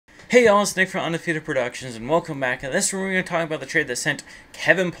Hey y'all, it's Nick from Undefeated Productions, and welcome back. In this one, we're going to talk about the trade that sent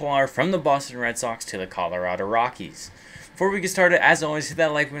Kevin Pillar from the Boston Red Sox to the Colorado Rockies. Before we get started, as always, hit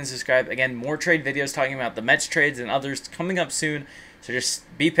that like button and subscribe. Again, more trade videos talking about the Mets trades and others coming up soon, so just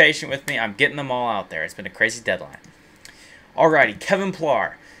be patient with me. I'm getting them all out there. It's been a crazy deadline. Alrighty, Kevin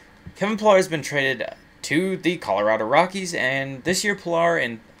Pillar. Kevin Pillar has been traded to the Colorado Rockies, and this year Pillar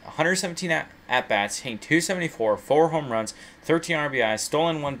in 117 at-bats, hitting .274, 4 home runs, 13 RBIs,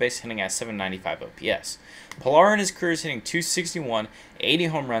 stolen 1 base, hitting at 795 OPS. Pillar in his career is hitting .261, 80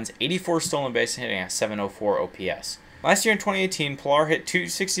 home runs, 84 stolen base, hitting at 704 OPS. Last year in 2018, Pillar hit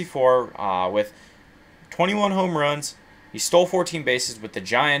 .264 with 21 home runs. He stole 14 bases with the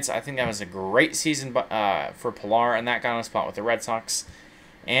Giants. I think that was a great season for Pillar, and that got him a spot with the Red Sox.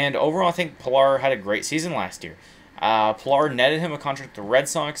 And overall, I think Pillar had a great season last year. Pillar netted him a contract with the Red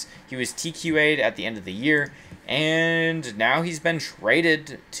Sox. He was TQA'd at the end of the year, and now he's been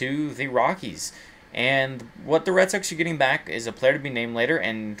traded to the Rockies. And what the Red Sox are getting back is a player to be named later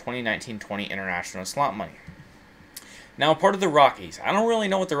in 2019-20 international slot money. Now, part of the Rockies, I don't really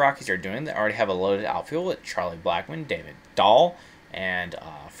know what the Rockies are doing. They already have a loaded outfield with Charlie Blackmon, David Dahl, and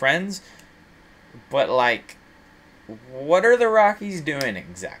friends. But, like, what are the Rockies doing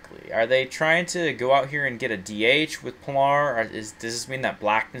exactly? Are they trying to go out here and get a DH with Pillar? Or does this mean that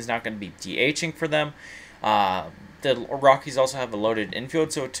Blackmon's not going to be DHing for them? The Rockies also have a loaded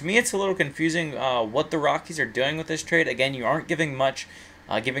infield. So to me, it's a little confusing what the Rockies are doing with this trade. Again, you aren't giving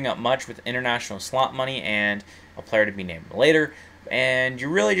up much with international slot money and a player to be named later. And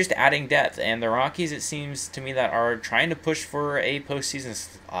you're really just adding depth. And the Rockies, it seems to me, that are trying to push for a postseason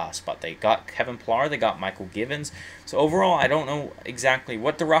spot. They got Kevin Pillar, they got Michael Givens. So overall, I don't know exactly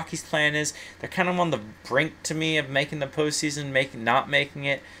what the Rockies' plan is. They're kind of on the brink, to me, of making the postseason, not making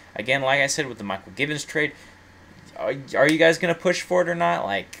it. Again, like I said, with the Michael Givens trade, are you guys going to push for it or not?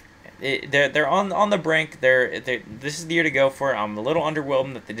 Like, they're on the brink. This is the year to go for it. I'm a little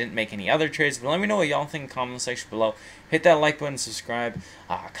underwhelmed that they didn't make any other trades, but let me know what y'all think in the comment section below. Hit that like button, subscribe.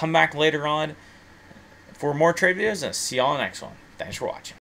 Come back later on for more trade videos, and see y'all in the next one. Thanks for watching.